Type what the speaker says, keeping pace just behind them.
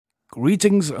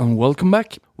Greetings and welcome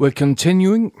back. We're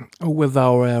continuing with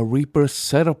our Reaper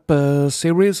setup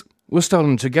series. We're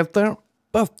starting to get there,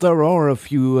 but there are a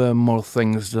few more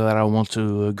things that I want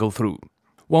to go through.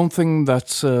 One thing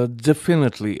that's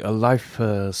definitely a life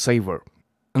saver.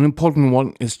 An important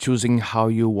one is choosing how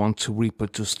you want Reaper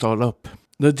to start up.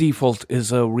 The default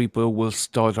is Reaper will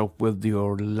start up with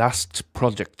your last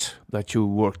project that you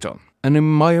worked on. And in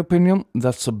my opinion,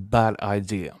 that's a bad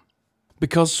idea.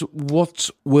 Because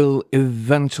what will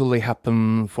eventually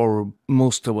happen for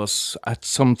most of us at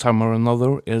some time or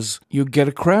another is you get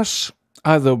a crash,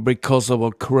 either because of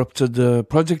a corrupted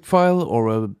project file or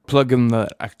a plugin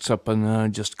that acts up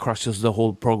and just crashes the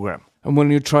whole program. And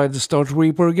when you try to start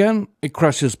Reaper again, it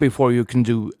crashes before you can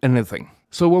do anything.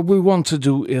 So what we want to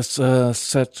do is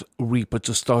set Reaper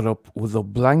to start up with a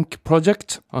blank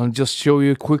project. I'll just show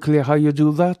you quickly how you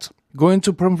do that. Go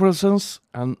into Preferences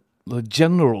and the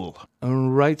General.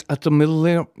 And right at the middle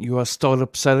there, you have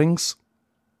Startup Settings.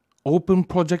 Open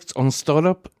Projects on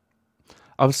Startup.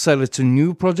 I've set it to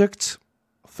New Project.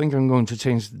 I think I'm going to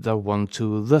change that one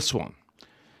to this one.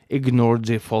 Ignore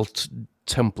default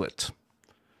template.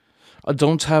 I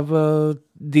don't have a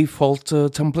default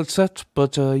template set,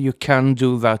 but you can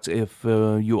do that if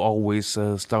you always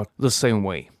start the same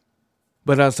way.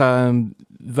 But as I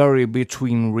vary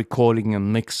between recording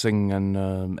and mixing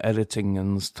and editing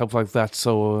and stuff like that,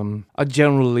 so I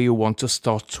generally want to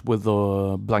start with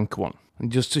a blank one.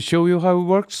 And just to show you how it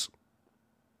works,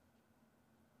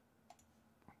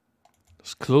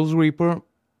 just close Reaper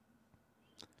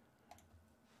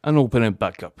and open it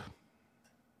back up.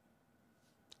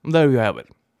 And there you have it.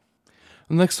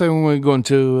 The next thing we're going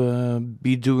to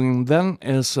be doing then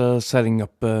is setting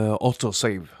up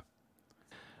autosave.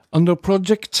 Under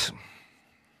Project,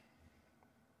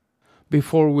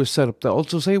 before we set up the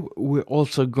autosave, we're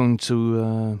also going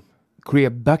to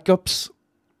create backups.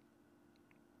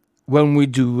 When we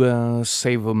do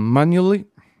save manually,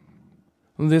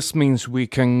 this means we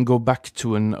can go back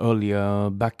to an earlier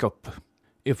backup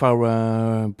if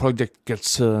our project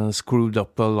gets screwed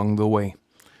up along the way.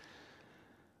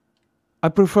 I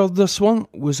prefer this one,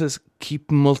 which is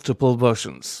keep multiple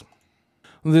versions.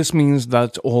 This means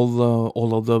that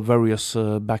all of the various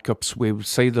backups we've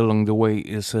saved along the way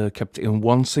is kept in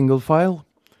one single file.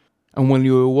 And when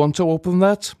you want to open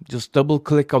that, just double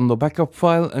click on the backup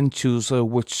file and choose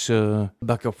which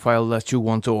backup file that you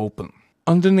want to open.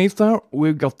 Underneath there,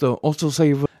 we've got the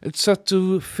autosave. It's set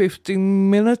to 15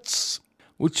 minutes,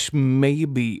 which may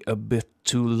be a bit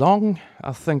too long.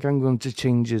 I think I'm going to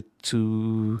change it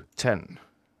to 10.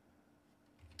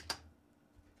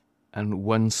 And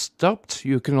when stopped,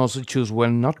 you can also choose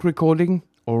when not recording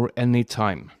or any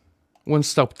time. When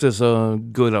stopped is a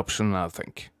good option, I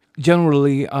think.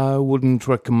 Generally, I wouldn't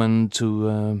recommend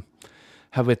to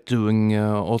have it doing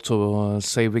auto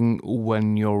saving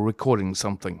when you're recording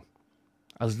something,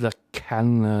 as that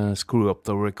can screw up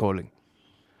the recording.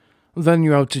 Then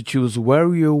you have to choose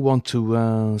where you want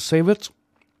to save it.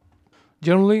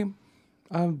 Generally,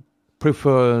 I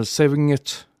prefer saving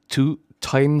it to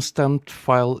timestamped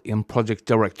file in project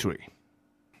directory.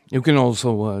 You can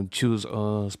also choose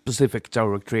a specific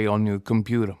directory on your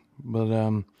computer,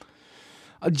 but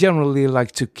I generally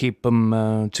like to keep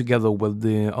them together with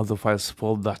the other files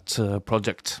for that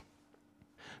project.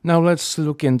 Now let's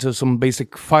look into some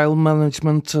basic file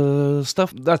management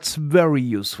stuff that's very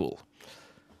useful.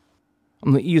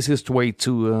 And the easiest way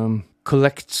to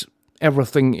collect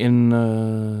everything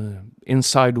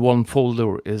inside one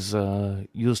folder is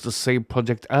use the save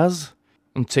project as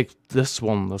and take this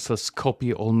one that says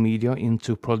copy all media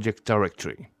into project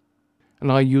directory.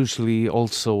 And I usually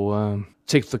also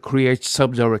take the create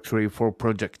subdirectory for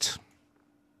project.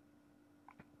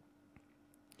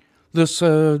 This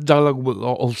dialog will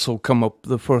also come up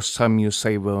the first time you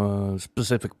save a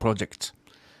specific project.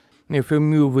 If you're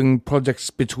moving projects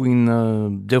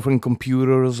between different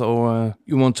computers or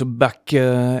you want to back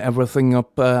everything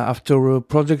up after a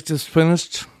project is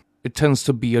finished, it tends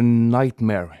to be a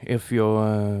nightmare if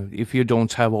you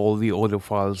don't have all the audio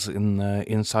files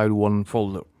inside one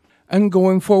folder. And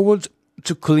going forward,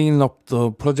 to clean up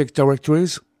the project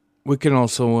directories, we can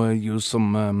also use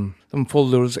some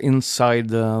folders inside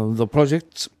the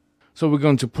project. So we're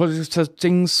going to project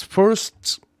settings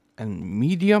first and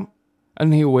media.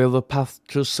 And here we have the path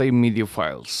to save media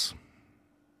files.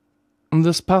 And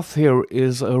this path here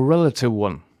is a relative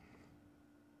one.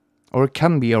 Or it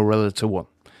can be a relative one.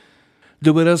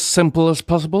 Do it as simple as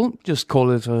possible. Just call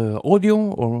it audio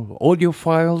or audio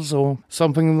files or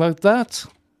something like that.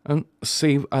 And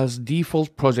save as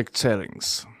default project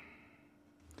settings.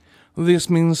 This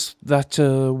means that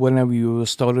whenever you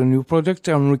start a new project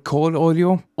and record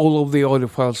audio, all of the audio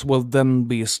files will then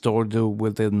be stored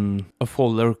within a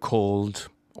folder called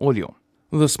audio.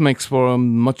 This makes for a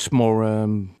much more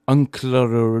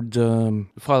uncluttered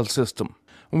file system.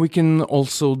 We can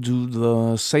also do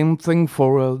the same thing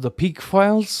for the peak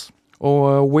files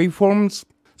or waveforms.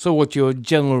 So what you're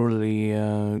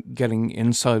generally getting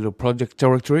inside a project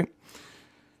directory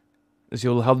is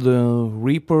you'll have the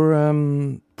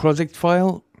Reaper project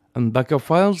file and backup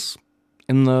files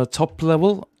in the top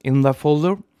level in that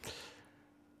folder.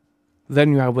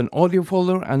 Then you have an audio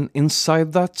folder, and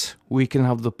inside that we can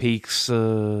have the peaks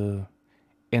in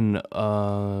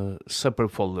a separate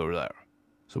folder there.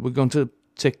 So we're going to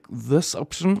tick this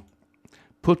option,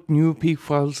 put new peak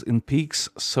files in peaks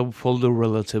subfolder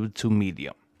relative to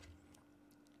media.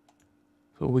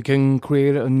 So we can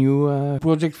create a new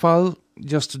project file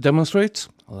just to demonstrate.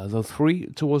 I'll add a 3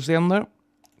 towards the end there.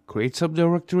 Create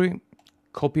subdirectory,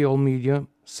 copy all media,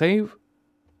 save.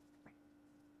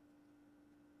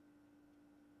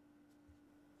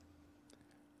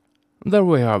 There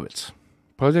we have it.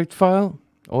 Project file,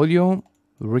 audio,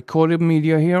 recorded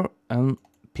media here, and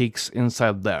peaks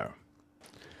inside there.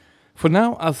 For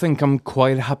now, I think I'm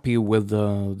quite happy with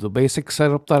the basic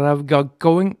setup that I've got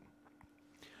going.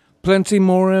 Plenty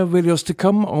more videos to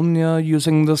come on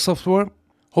using the software.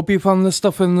 Hope you found the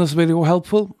stuff in this video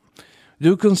helpful.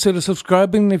 Do consider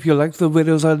subscribing if you like the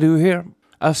videos I do here.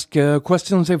 Ask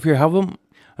questions if you have them,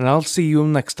 and I'll see you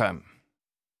next time.